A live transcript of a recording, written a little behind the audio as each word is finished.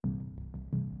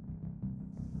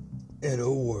In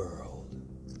a world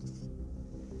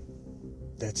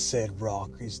that said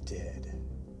rock is dead,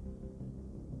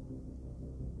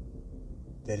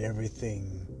 that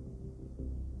everything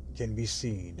can be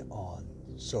seen on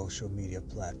social media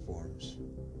platforms,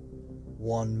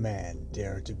 one man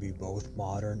dared to be both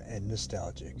modern and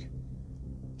nostalgic,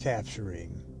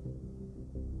 capturing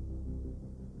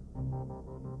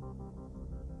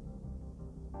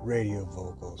radio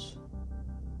vocals,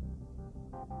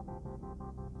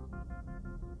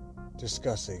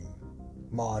 discussing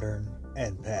modern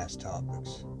and past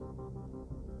topics.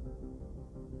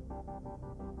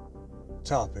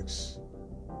 Topics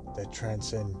that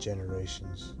transcend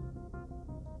generations.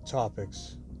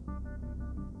 Topics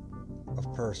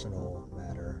of personal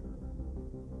matter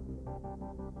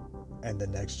and the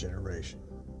next generation.